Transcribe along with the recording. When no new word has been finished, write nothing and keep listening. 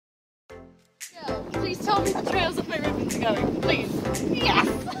Please tell me the trails of my ribbons are going. Please. Yes!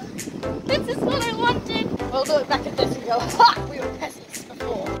 This is what I wanted. We'll look back at this and go, ha! We were peasants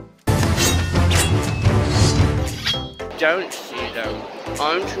before. Don't see them.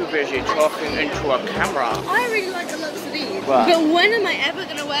 I'm too busy talking into a camera. I really like the looks of these. What? But when am I ever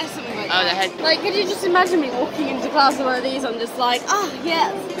going to wear something like that? The head. Like, could you just imagine me walking into class with one of these? I'm just like, oh,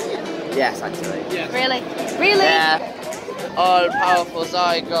 yes. Yes, actually. Yes. Really? Really? Yeah. All powerful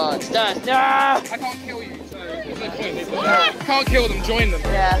Zygots. I can't kill you, so there's no point. Can't kill them, join them.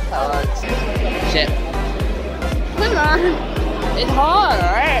 Yeah, that works. Shit. Come on. It's hard,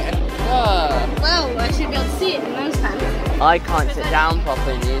 alright? Well, I should be able to see it in those pants. I can't sit down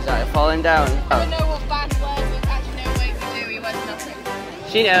properly in these, like falling down. I don't know what band words with actually no way we do, we wear nothing.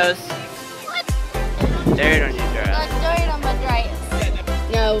 She knows. What? Dirt on your dress. Dirt on my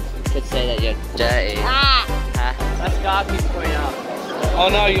dress. No. Could say that you're dirty. Ah! My scar keeps going up. Oh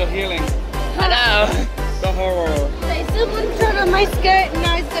no, you're healing. Hello. The horror. Like someone trod on my skirt and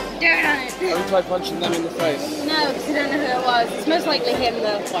now it's got dirt on it. Have you tried punching them in the face? No, because I don't know who it was. It's most likely him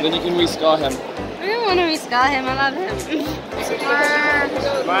though. Then you can re-scar him. I don't want to re-scar him, I love him.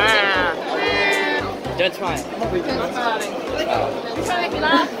 Don't smile. Don't try to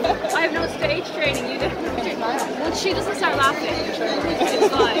laugh. I have no stage training, you don't. Well, she doesn't start laughing. It's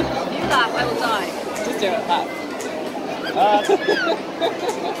fine. You laugh, I will die. Just do it. Laugh.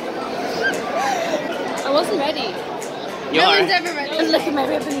 I wasn't ready. You no are. one's ever ready. Look at my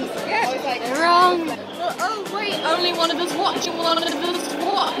ribbons. Yeah, I was like, they're wrong. Oh wait, only one of us watch. One of us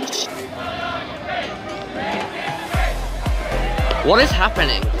watch. What is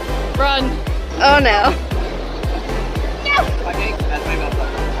happening? Run. Oh no. No. Okay, that's my bad.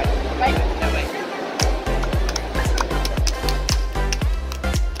 Wait. No, wait.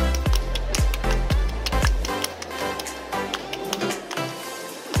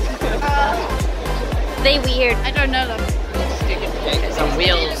 They weird. I don't know them. Some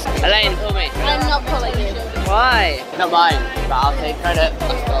wheels. Elaine, pull me. I'm not pulling you. Why? Not mine, but I'll take credit.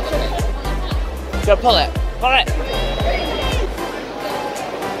 Go pull it. Pull it.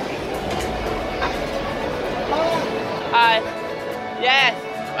 Hi. Yes.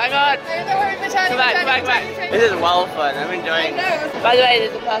 My God. Come back. This is well fun. I'm enjoying it. By the way,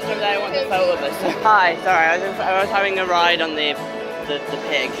 there's a person that I want to photo with us. Hi. Sorry, I was having a ride on the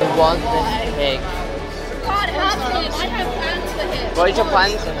pig. I want this pig. God, have him. I have plans for him. What is your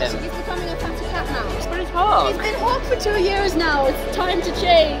plans for him? He's becoming a fancy cat now. But it's hot. He's been hot for 2 years now. It's time to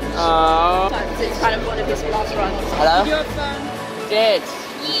change. Oh. It's kind of one of his last runs. Hello? Did you have fun? Did.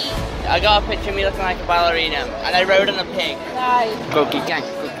 Yeah. I got a picture of me looking like a ballerina, and I rode on a pig. Nice. Cookie gang.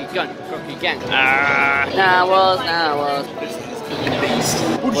 Narwhals.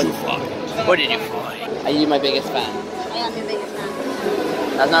 What did you find? What did you find? Are you my biggest fan? I am your biggest fan.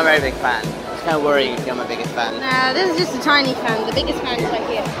 That's not a very big fan. It's kind of worrying if you're my biggest fan. No, this is just a tiny fan. The biggest fan is right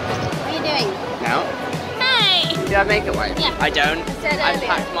here. What are you doing? No? Hey! Do you have makeup wipes? Yeah. I don't. I said I earlier.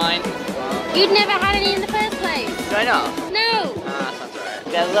 packed mine. You'd never had any in the first place. Do I not? No. Ah, that's alright.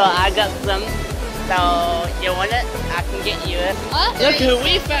 Okay, look, I got some. So, you want it? I can get you it. What? Look who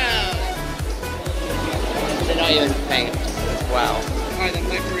we found! They're not even paying well. Alright then,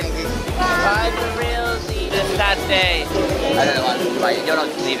 bye for realsies. Bye for realsies. It's a sad day. I don't know what. Right, you're not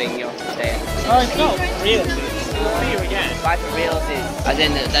leaving, you're staying. Oh, it's not realsies. We'll see you again. Bye for realsies. As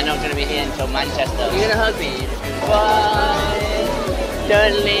in, they're not going to be here until Manchester. You're going to hug me? Bye.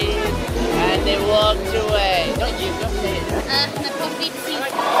 Don't leave. And they walked away. Not you, don't say it. I probably need to see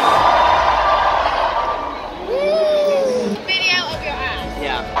video of your ass.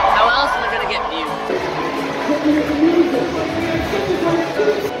 Yeah. How else am I going to get views?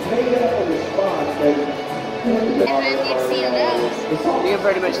 And then you'd see your nose. You can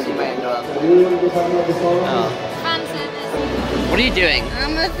pretty much see my underarm. Oh. Fan service. What are you doing?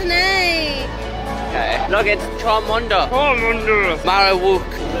 I'm a snake. Okay. Look, it's Charmander. Marowak.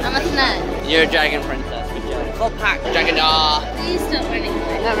 I'm a snake. You're a dragon princess. Good job. Full pack. Dragon. Ah. Please stop running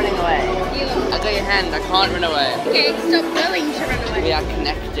away. I'm not running away. You I got your hand. I can't run away. Okay, stop going to run away. We are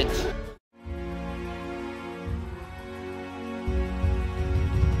connected.